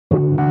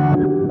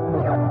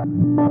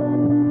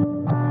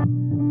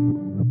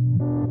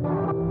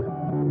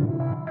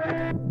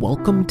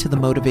Welcome to The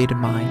Motivated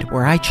Mind,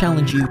 where I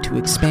challenge you to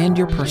expand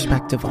your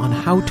perspective on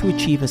how to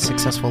achieve a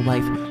successful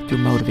life through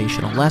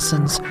motivational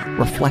lessons,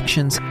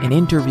 reflections, and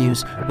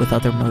interviews with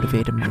other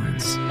motivated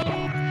minds.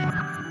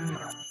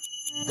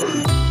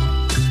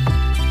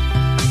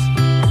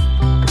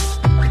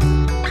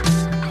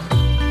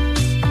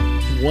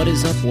 What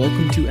is up?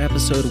 Welcome to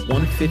episode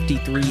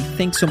 153.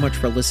 Thanks so much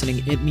for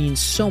listening. It means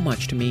so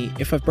much to me.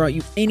 If I've brought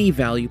you any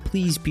value,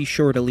 please be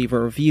sure to leave a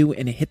review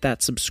and hit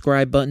that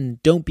subscribe button.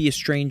 Don't be a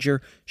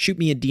stranger. Shoot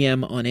me a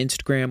DM on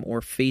Instagram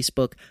or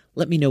Facebook.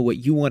 Let me know what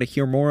you want to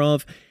hear more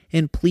of.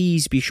 And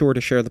please be sure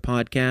to share the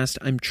podcast.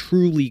 I'm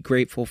truly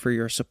grateful for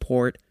your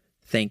support.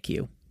 Thank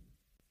you.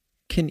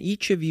 Can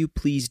each of you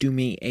please do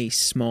me a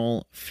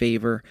small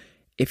favor?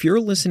 If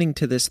you're listening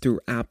to this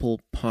through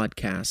Apple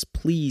Podcasts,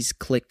 please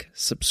click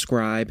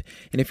subscribe.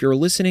 And if you're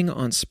listening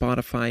on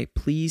Spotify,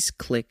 please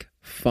click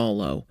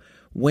follow.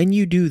 When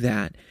you do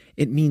that,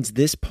 it means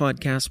this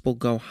podcast will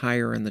go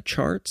higher in the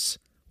charts,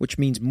 which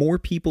means more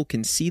people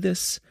can see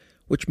this,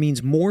 which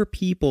means more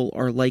people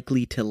are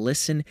likely to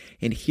listen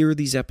and hear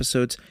these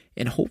episodes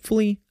and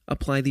hopefully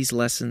apply these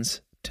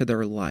lessons to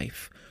their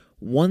life.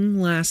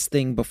 One last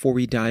thing before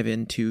we dive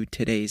into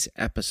today's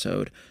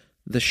episode.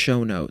 The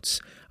show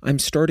notes. I'm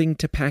starting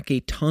to pack a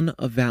ton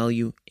of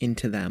value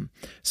into them,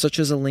 such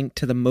as a link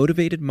to the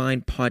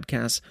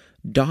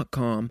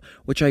motivatedmindpodcast.com,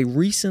 which I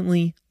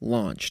recently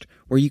launched,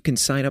 where you can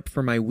sign up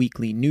for my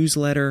weekly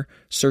newsletter,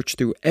 search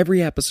through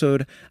every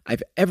episode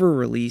I've ever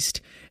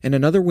released, and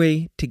another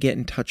way to get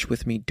in touch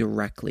with me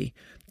directly.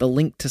 The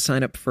link to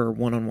sign up for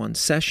one-on-one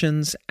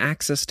sessions,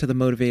 access to the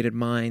Motivated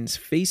Minds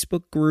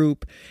Facebook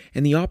group,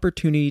 and the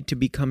opportunity to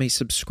become a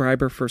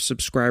subscriber for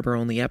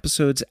subscriber-only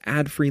episodes,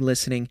 ad-free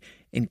listening,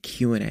 and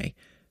Q&A.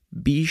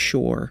 Be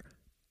sure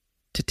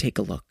to take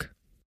a look.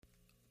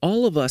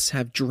 All of us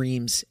have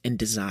dreams and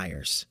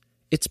desires.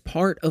 It's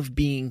part of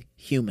being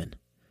human.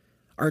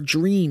 Our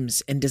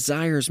dreams and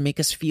desires make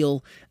us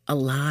feel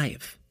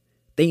alive.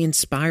 They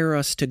inspire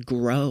us to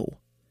grow.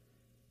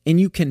 And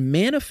you can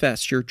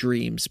manifest your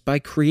dreams by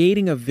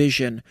creating a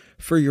vision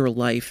for your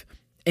life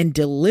and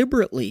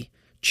deliberately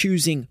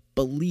choosing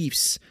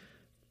beliefs,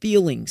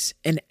 feelings,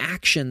 and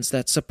actions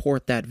that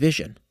support that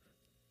vision.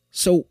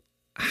 So,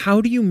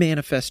 how do you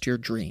manifest your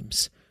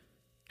dreams?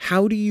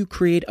 How do you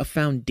create a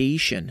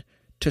foundation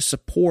to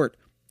support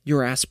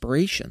your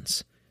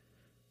aspirations?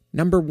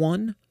 Number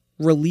one,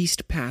 release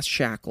past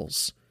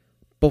shackles.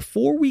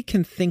 Before we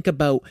can think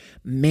about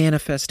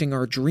manifesting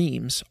our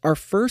dreams, our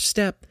first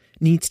step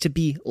needs to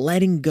be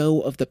letting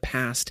go of the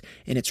past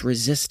and its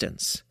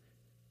resistance.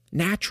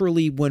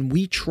 Naturally, when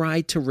we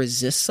try to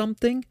resist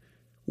something,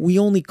 we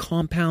only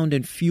compound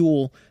and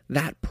fuel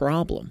that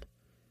problem.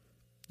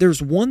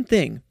 There's one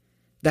thing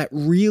that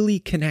really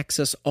connects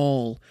us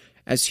all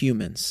as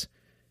humans,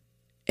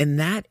 and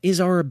that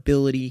is our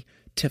ability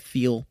to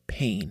feel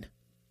pain.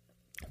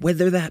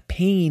 Whether that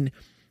pain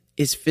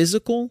is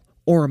physical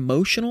or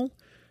emotional,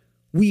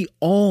 we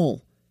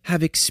all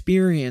have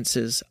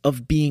experiences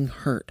of being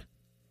hurt.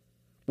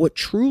 What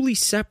truly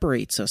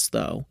separates us,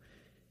 though,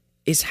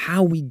 is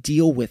how we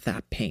deal with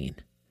that pain.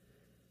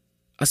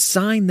 A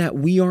sign that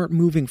we aren't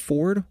moving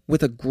forward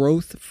with a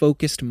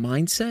growth-focused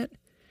mindset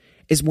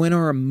is when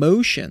our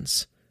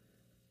emotions,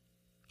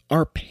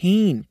 our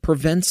pain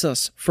prevents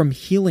us from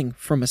healing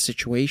from a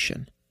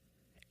situation.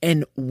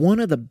 And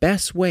one of the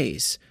best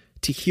ways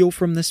to heal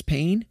from this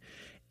pain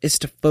is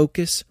to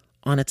focus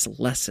on its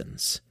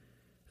lessons.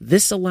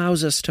 This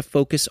allows us to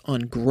focus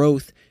on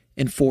growth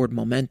and forward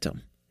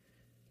momentum.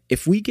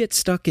 If we get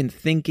stuck in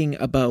thinking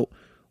about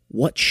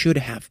what should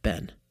have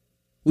been,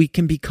 we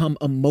can become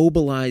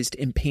immobilized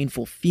in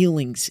painful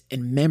feelings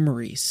and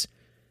memories.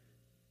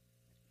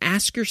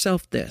 Ask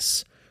yourself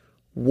this: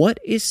 what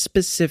is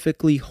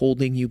specifically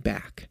holding you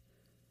back?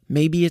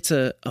 Maybe it's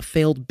a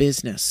failed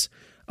business,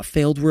 a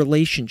failed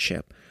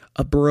relationship,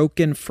 a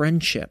broken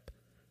friendship,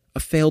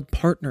 a failed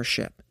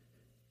partnership.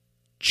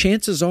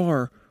 Chances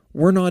are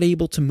we're not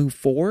able to move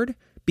forward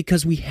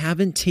because we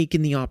haven't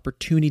taken the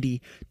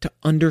opportunity to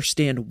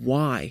understand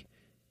why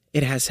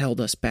it has held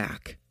us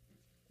back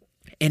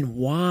and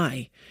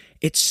why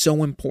it's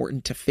so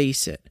important to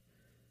face it.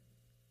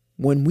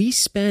 When we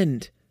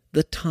spend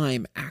the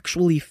time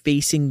actually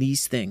facing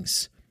these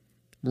things,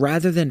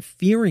 rather than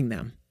fearing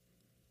them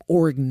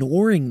or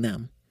ignoring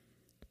them,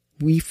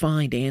 we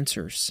find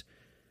answers.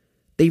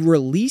 They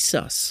release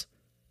us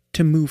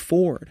to move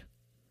forward.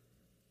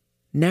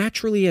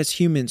 Naturally, as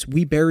humans,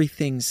 we bury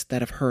things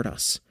that have hurt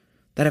us,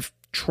 that have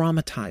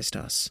traumatized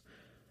us.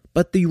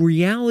 But the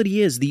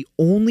reality is, the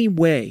only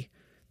way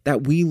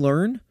that we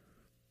learn,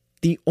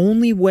 the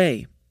only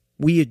way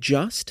we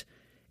adjust,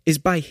 is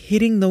by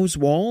hitting those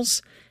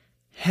walls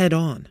head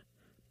on,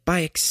 by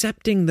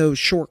accepting those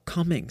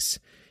shortcomings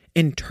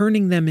and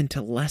turning them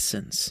into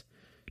lessons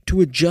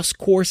to adjust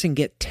course and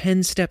get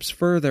 10 steps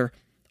further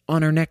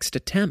on our next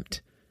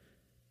attempt.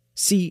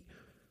 See,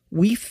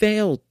 we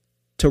fail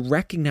to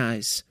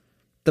recognize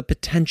the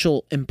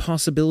potential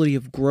impossibility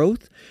of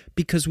growth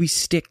because we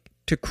stick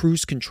to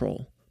cruise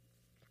control.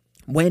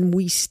 When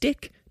we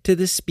stick to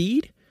this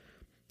speed,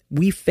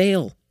 we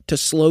fail to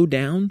slow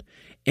down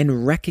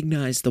and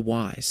recognize the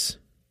whys.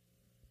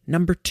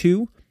 Number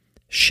 2,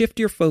 shift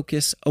your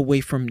focus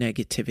away from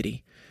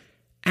negativity.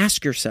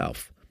 Ask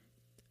yourself,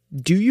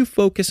 do you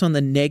focus on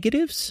the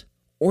negatives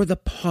or the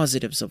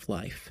positives of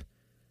life?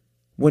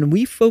 When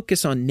we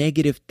focus on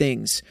negative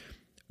things,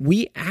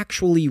 we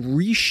actually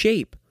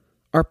reshape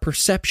our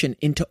perception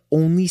into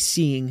only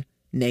seeing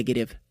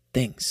negative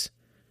things.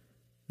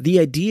 The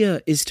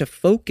idea is to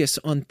focus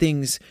on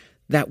things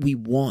that we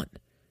want,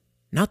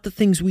 not the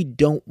things we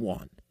don't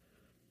want.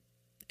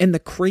 And the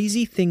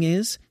crazy thing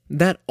is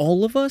that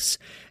all of us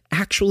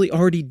actually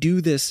already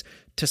do this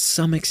to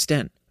some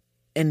extent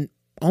and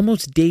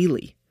almost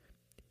daily.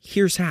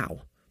 Here's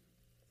how.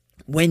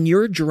 When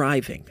you're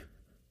driving,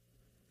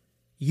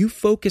 you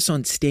focus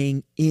on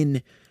staying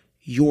in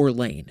your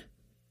lane,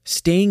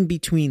 staying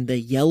between the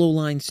yellow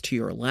lines to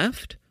your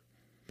left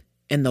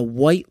and the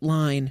white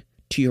line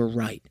to your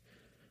right.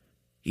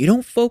 You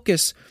don't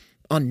focus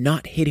on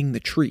not hitting the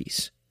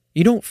trees.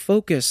 You don't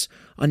focus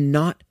on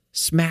not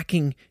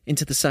smacking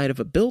into the side of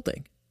a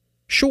building.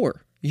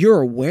 Sure,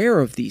 you're aware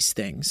of these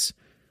things,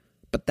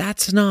 but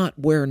that's not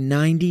where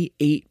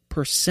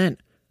 98%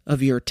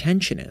 of your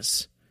attention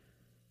is.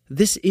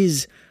 This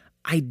is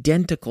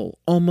identical,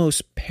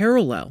 almost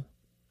parallel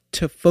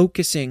to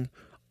focusing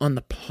on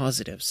the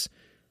positives.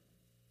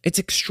 It's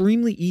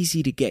extremely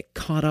easy to get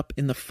caught up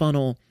in the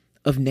funnel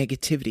of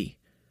negativity.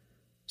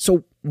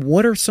 So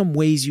what are some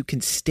ways you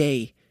can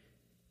stay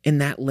in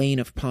that lane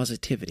of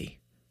positivity?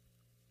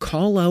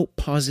 Call out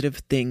positive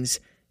things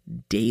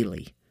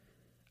daily.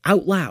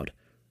 Out loud.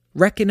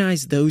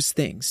 Recognize those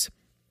things.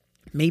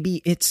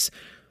 Maybe it's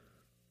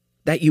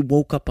that you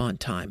woke up on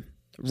time.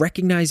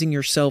 Recognizing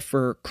yourself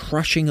for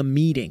crushing a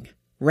meeting.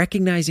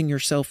 Recognizing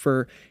yourself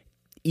for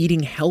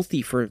eating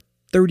healthy for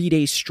 30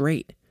 days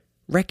straight.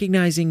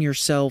 Recognizing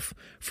yourself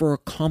for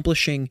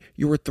accomplishing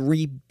your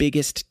 3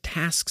 biggest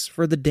tasks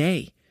for the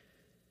day.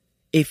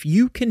 If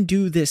you can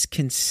do this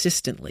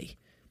consistently,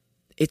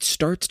 it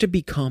starts to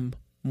become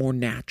more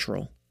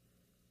natural.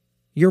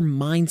 Your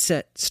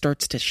mindset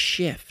starts to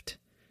shift.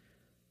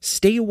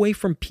 Stay away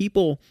from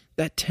people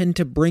that tend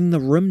to bring the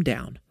room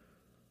down.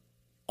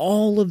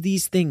 All of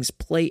these things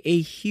play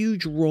a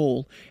huge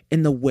role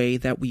in the way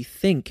that we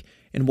think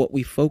and what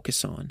we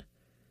focus on.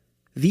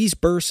 These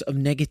bursts of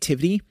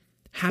negativity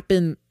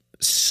happen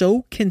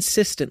so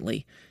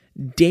consistently,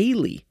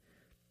 daily,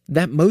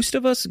 that most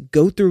of us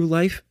go through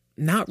life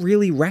not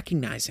really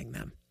recognizing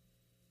them.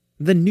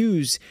 The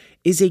news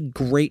is a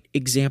great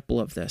example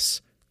of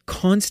this.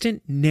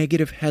 Constant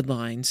negative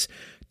headlines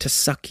to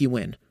suck you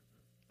in,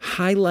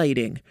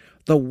 highlighting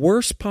the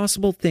worst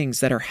possible things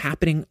that are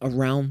happening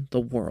around the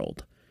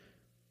world.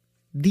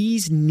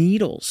 These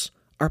needles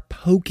are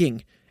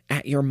poking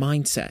at your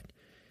mindset,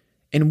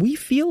 and we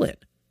feel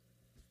it,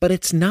 but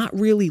it's not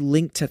really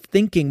linked to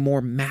thinking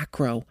more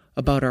macro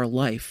about our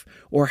life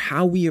or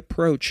how we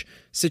approach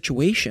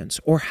situations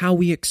or how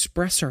we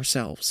express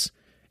ourselves.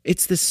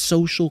 It's this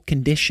social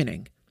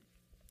conditioning.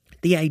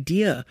 The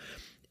idea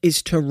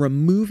is to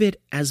remove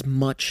it as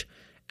much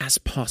as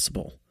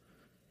possible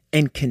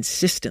and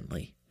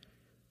consistently.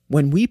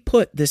 When we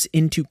put this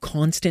into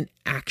constant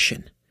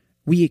action,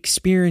 we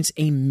experience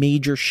a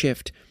major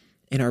shift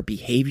in our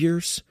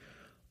behaviors,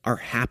 our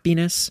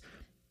happiness,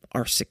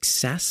 our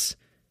success.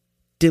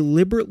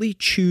 Deliberately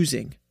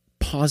choosing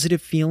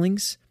positive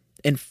feelings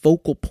and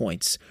focal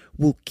points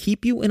will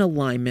keep you in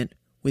alignment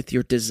with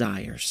your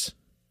desires.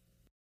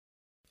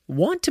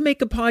 Want to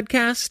make a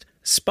podcast?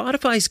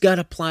 Spotify's got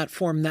a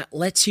platform that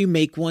lets you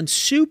make one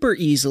super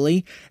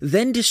easily,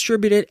 then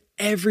distribute it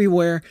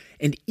everywhere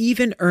and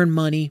even earn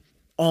money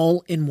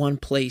all in one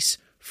place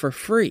for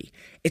free.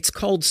 It's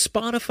called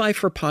Spotify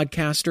for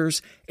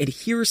Podcasters, and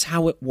here's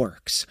how it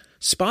works.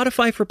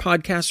 Spotify for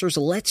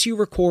Podcasters lets you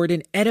record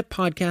and edit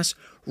podcasts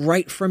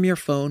right from your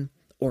phone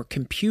or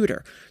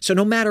computer. So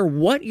no matter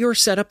what your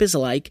setup is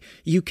like,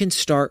 you can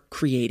start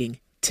creating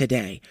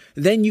today.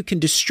 Then you can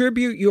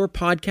distribute your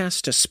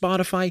podcast to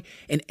Spotify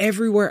and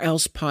everywhere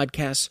else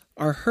podcasts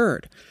are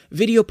heard.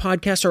 Video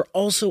podcasts are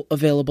also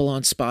available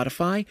on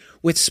Spotify.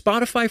 With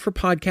Spotify for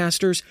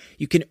Podcasters,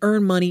 you can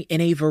earn money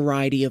in a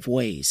variety of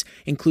ways,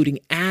 including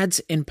ads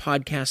and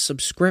podcast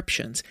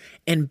subscriptions.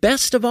 And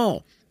best of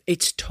all,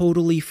 it's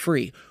totally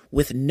free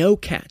with no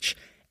catch.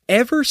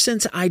 Ever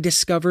since I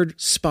discovered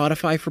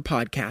Spotify for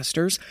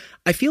Podcasters,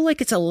 I feel like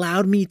it's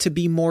allowed me to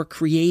be more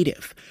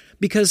creative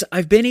because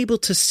I've been able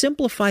to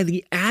simplify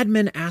the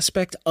admin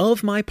aspect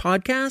of my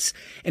podcast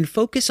and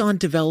focus on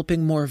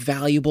developing more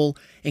valuable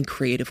and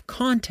creative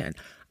content.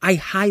 I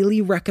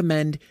highly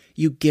recommend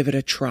you give it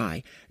a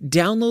try.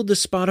 Download the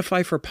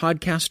Spotify for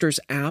Podcasters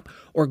app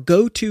or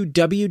go to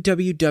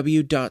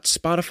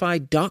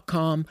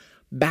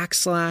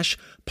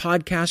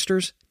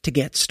www.spotify.com/podcasters to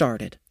get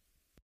started.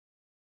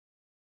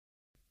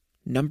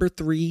 Number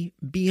 3,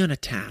 be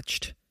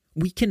unattached.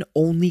 We can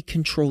only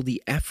control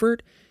the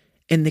effort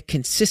and the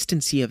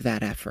consistency of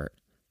that effort.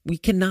 We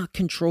cannot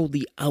control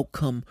the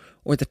outcome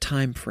or the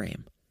time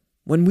frame.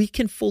 When we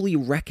can fully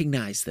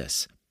recognize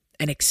this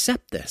and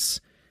accept this,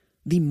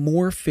 the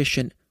more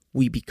efficient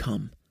we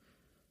become.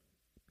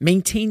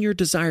 Maintain your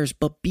desires,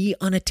 but be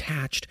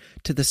unattached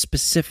to the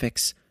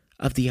specifics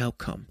of the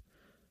outcome.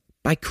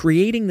 By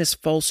creating this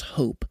false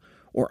hope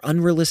or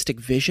unrealistic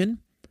vision,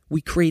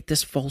 we create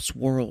this false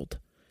world.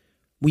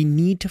 We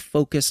need to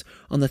focus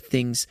on the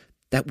things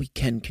that we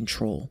can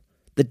control.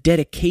 The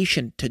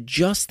dedication to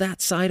just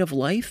that side of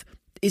life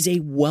is a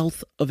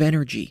wealth of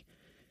energy.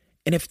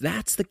 And if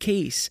that's the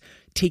case,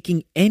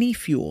 taking any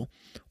fuel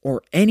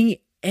or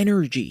any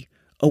energy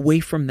away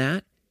from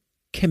that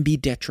can be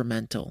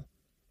detrimental.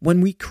 When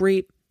we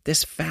create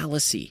this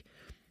fallacy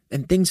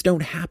and things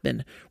don't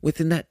happen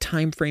within that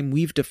time frame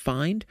we've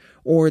defined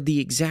or the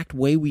exact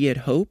way we had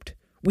hoped,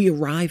 we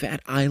arrive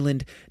at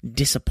island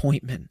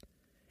disappointment.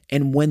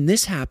 And when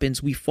this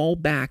happens, we fall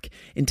back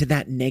into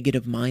that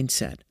negative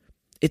mindset.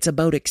 It's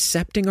about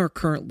accepting our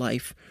current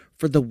life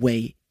for the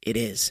way it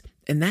is.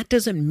 And that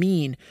doesn't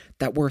mean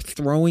that we're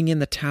throwing in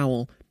the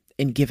towel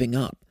and giving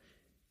up.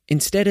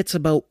 Instead, it's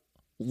about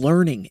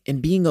learning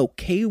and being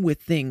okay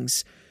with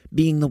things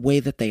being the way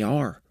that they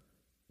are.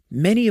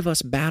 Many of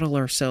us battle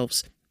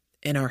ourselves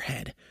in our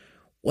head.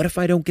 What if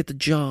I don't get the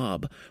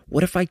job?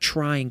 What if I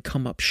try and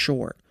come up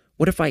short?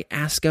 What if I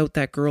ask out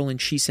that girl and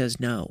she says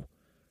no?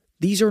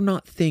 These are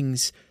not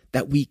things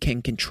that we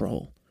can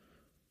control.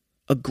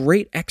 A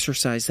great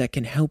exercise that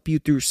can help you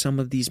through some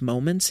of these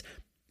moments,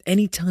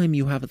 anytime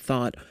you have a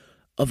thought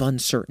of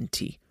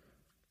uncertainty,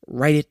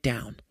 write it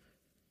down.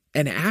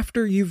 And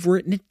after you've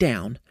written it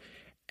down,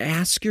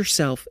 ask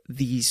yourself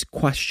these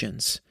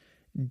questions.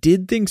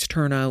 Did things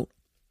turn out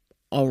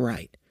all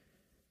right?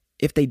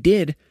 If they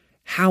did,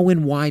 how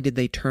and why did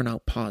they turn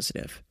out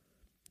positive?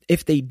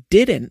 If they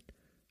didn't,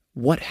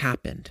 what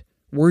happened?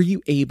 Were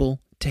you able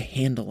to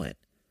handle it?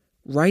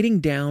 Writing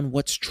down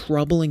what's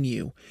troubling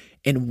you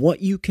and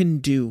what you can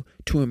do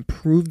to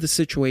improve the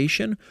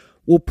situation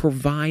will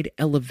provide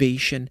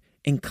elevation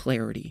and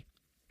clarity.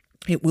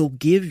 It will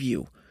give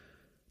you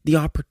the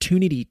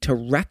opportunity to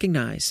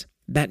recognize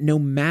that no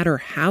matter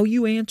how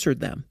you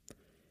answered them,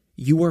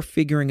 you are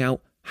figuring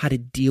out how to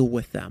deal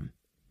with them.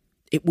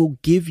 It will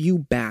give you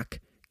back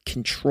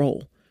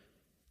control.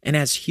 And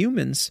as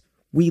humans,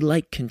 we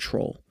like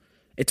control.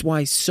 It's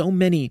why so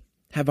many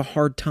have a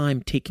hard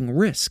time taking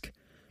risk,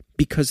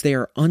 because they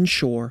are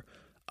unsure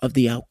of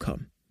the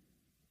outcome.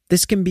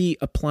 This can be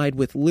applied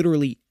with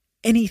literally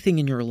anything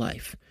in your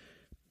life.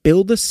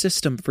 Build a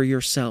system for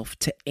yourself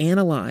to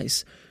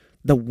analyze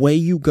the way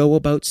you go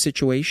about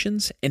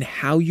situations and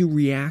how you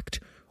react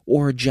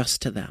or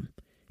adjust to them.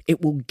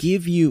 It will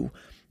give you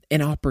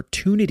an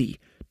opportunity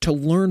to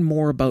learn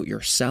more about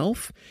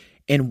yourself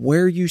and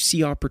where you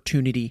see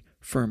opportunity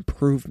for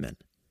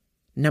improvement.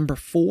 Number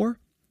 4,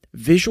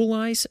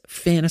 visualize,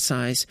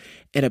 fantasize,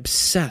 and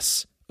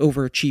obsess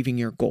over achieving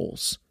your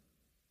goals.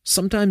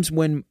 Sometimes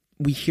when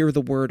we hear the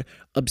word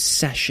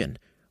obsession,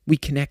 we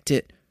connect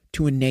it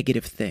to a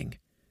negative thing.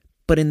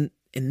 But in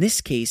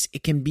this case,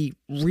 it can be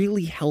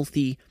really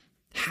healthy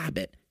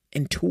habit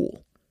and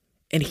tool.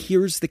 And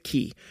here's the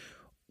key.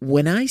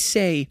 When I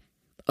say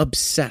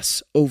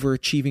obsess over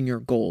achieving your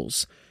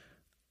goals,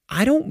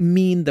 I don't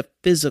mean the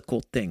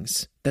physical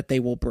things that they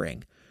will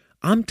bring.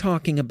 I'm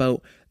talking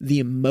about the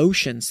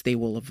emotions they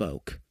will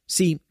evoke.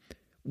 See,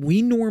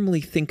 we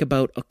normally think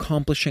about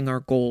accomplishing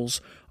our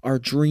goals, our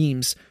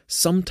dreams.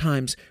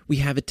 Sometimes we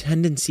have a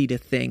tendency to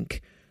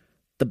think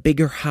the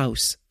bigger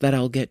house that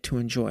I'll get to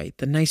enjoy,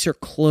 the nicer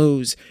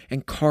clothes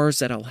and cars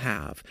that I'll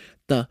have,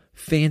 the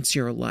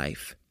fancier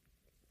life.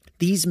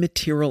 These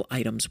material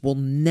items will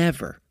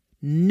never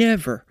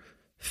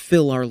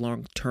fill our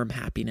long-term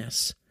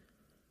happiness.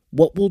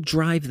 What will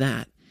drive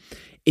that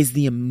is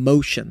the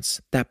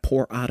emotions that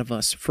pour out of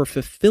us for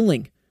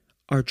fulfilling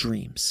our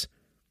dreams.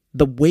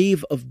 The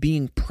wave of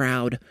being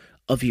proud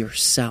of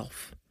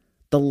yourself,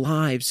 the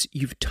lives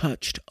you've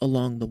touched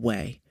along the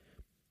way.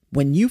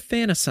 When you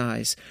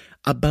fantasize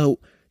about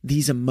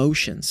these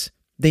emotions,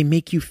 they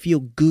make you feel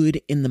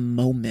good in the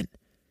moment.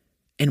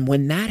 And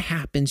when that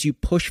happens, you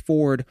push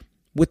forward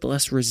with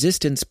less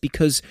resistance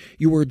because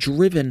you are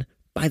driven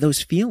by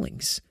those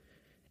feelings.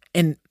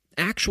 And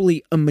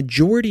actually, a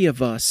majority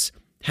of us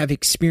have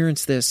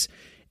experienced this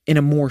in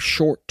a more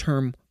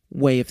short-term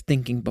way of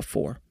thinking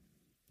before.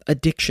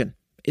 Addiction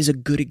is a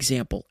good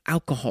example.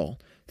 Alcohol,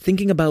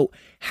 thinking about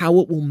how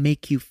it will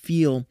make you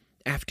feel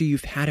after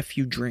you've had a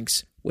few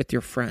drinks with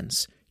your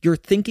friends. You're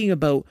thinking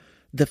about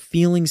the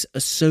feelings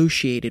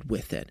associated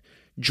with it,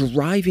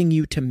 driving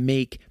you to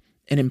make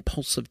an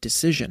impulsive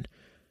decision.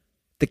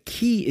 The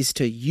key is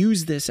to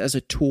use this as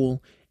a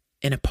tool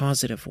in a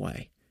positive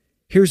way.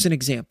 Here's an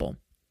example.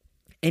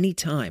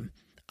 Anytime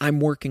I'm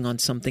working on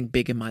something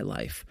big in my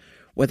life,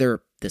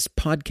 whether this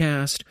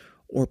podcast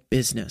or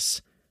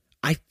business,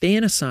 I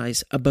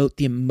fantasize about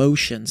the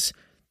emotions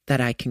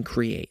that I can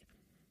create,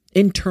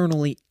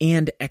 internally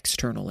and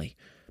externally,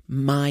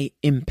 my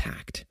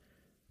impact.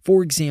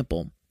 For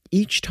example,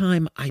 each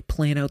time I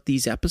plan out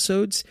these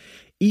episodes,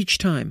 each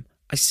time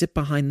I sit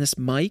behind this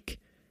mic,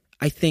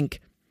 I think,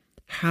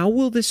 how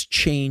will this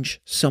change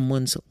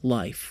someone's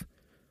life?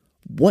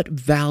 What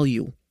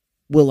value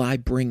will I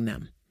bring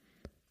them?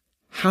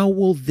 How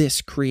will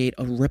this create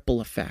a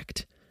ripple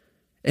effect?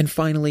 And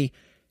finally,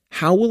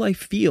 how will I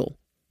feel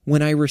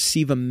when I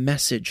receive a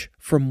message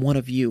from one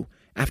of you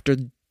after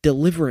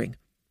delivering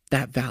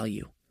that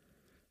value?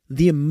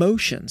 The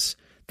emotions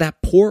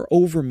that pour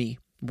over me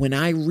when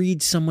I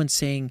read someone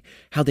saying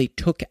how they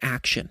took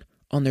action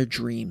on their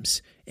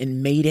dreams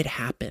and made it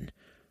happen,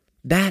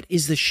 that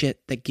is the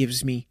shit that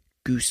gives me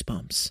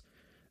goosebumps.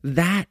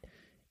 That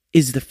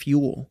is the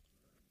fuel.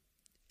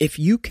 If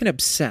you can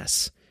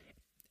obsess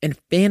and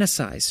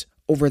fantasize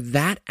over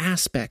that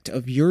aspect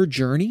of your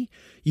journey,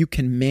 you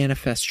can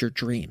manifest your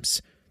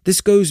dreams. This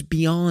goes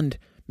beyond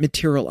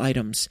material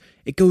items.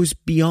 It goes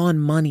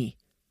beyond money.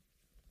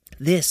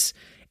 This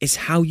is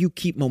how you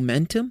keep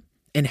momentum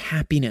and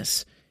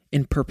happiness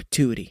in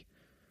perpetuity.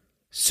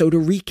 So to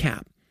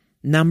recap,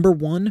 number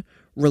 1,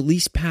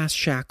 release past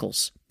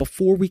shackles.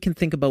 Before we can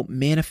think about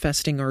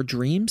manifesting our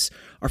dreams,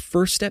 our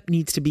first step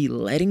needs to be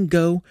letting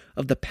go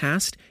of the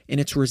past and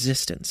its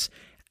resistance.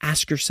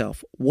 Ask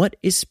yourself, what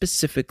is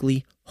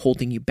specifically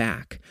holding you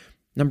back?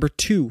 Number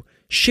 2,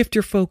 shift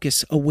your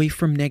focus away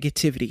from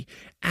negativity.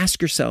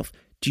 Ask yourself,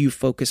 do you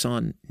focus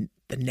on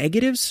the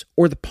negatives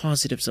or the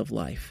positives of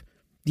life?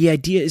 The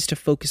idea is to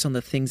focus on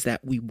the things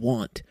that we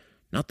want,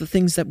 not the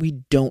things that we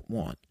don't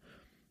want.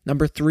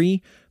 Number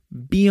 3,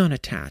 be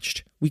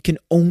unattached. We can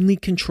only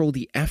control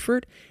the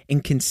effort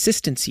and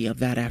consistency of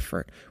that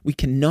effort. We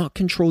cannot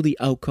control the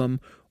outcome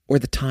or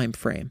the time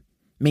frame.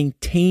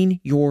 Maintain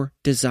your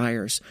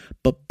desires,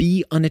 but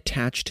be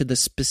unattached to the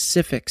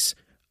specifics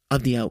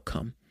of the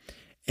outcome.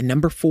 And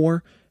number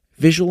 4,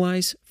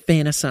 visualize,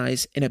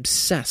 fantasize, and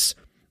obsess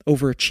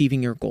over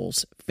achieving your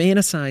goals.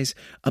 Fantasize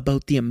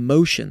about the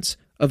emotions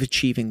of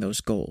achieving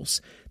those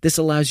goals. This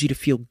allows you to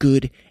feel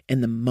good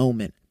in the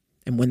moment.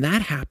 And when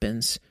that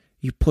happens,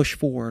 you push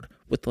forward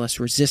with less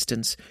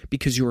resistance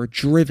because you are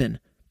driven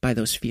by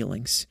those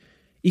feelings.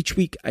 Each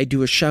week, I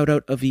do a shout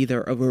out of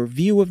either a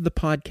review of the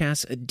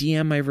podcast, a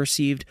DM I've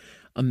received,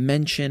 a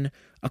mention,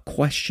 a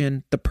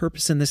question. The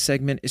purpose in this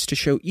segment is to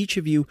show each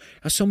of you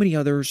how so many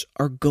others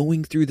are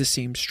going through the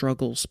same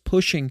struggles,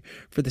 pushing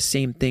for the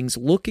same things,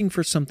 looking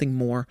for something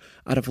more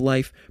out of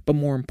life, but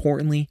more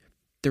importantly,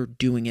 they're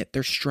doing it.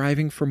 They're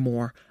striving for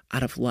more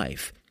out of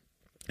life.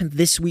 And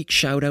this week's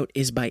shout out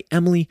is by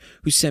Emily,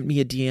 who sent me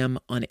a DM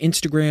on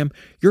Instagram.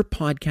 Your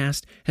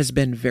podcast has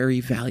been very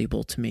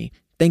valuable to me.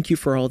 Thank you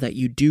for all that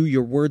you do.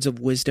 Your words of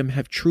wisdom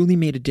have truly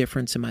made a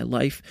difference in my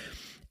life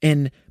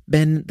and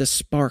been the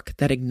spark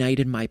that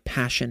ignited my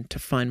passion to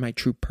find my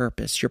true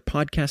purpose. Your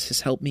podcast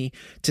has helped me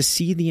to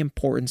see the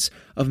importance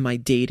of my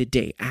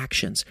day-to-day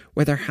actions,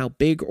 whether how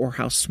big or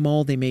how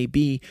small they may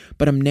be,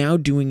 but I'm now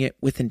doing it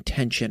with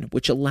intention,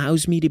 which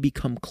allows me to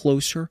become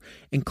closer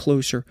and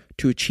closer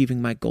to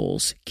achieving my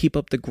goals. Keep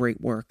up the great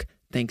work.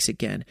 Thanks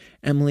again.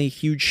 Emily,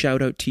 huge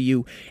shout out to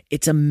you.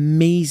 It's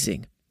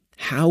amazing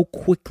how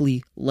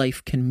quickly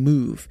life can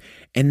move,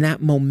 and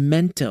that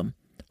momentum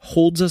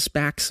holds us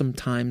back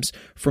sometimes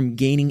from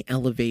gaining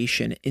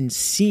elevation and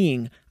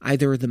seeing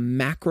either the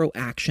macro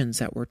actions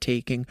that we're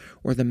taking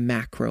or the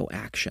macro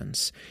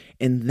actions.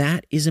 And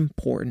that is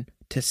important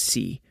to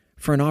see.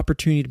 For an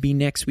opportunity to be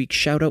next week's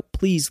shout out,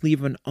 please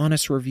leave an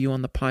honest review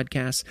on the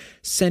podcast.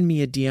 Send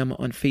me a DM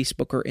on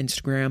Facebook or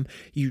Instagram.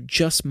 You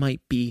just might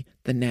be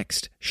the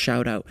next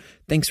shout out.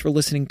 Thanks for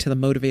listening to The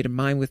Motivated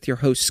Mind with your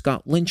host,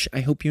 Scott Lynch. I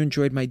hope you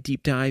enjoyed my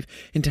deep dive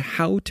into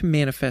how to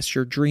manifest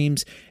your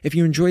dreams. If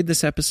you enjoyed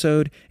this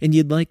episode and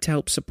you'd like to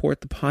help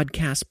support the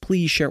podcast,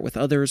 please share it with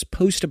others,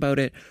 post about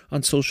it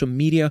on social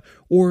media,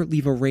 or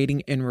leave a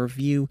rating and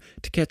review.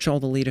 To catch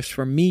all the latest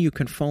from me, you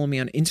can follow me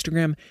on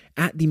Instagram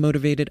at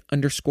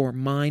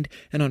 @themotivated_mind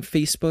and on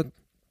Facebook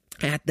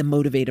at The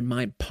Motivated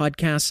Mind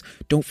Podcast.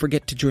 Don't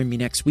forget to join me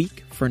next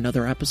week for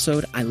another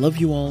episode. I love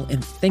you all,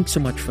 and thanks so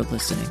much for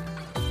listening.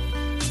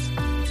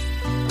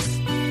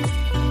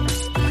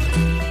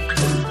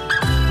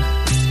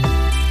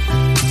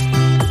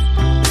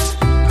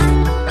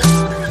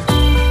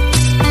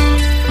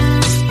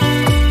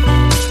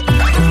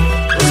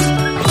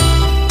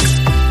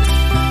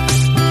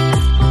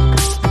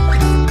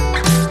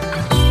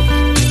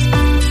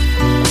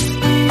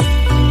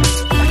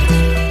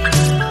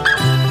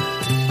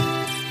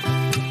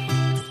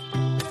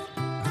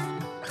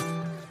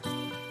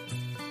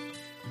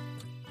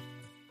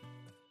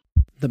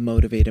 The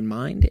Motivated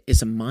Mind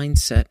is a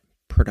mindset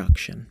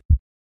production.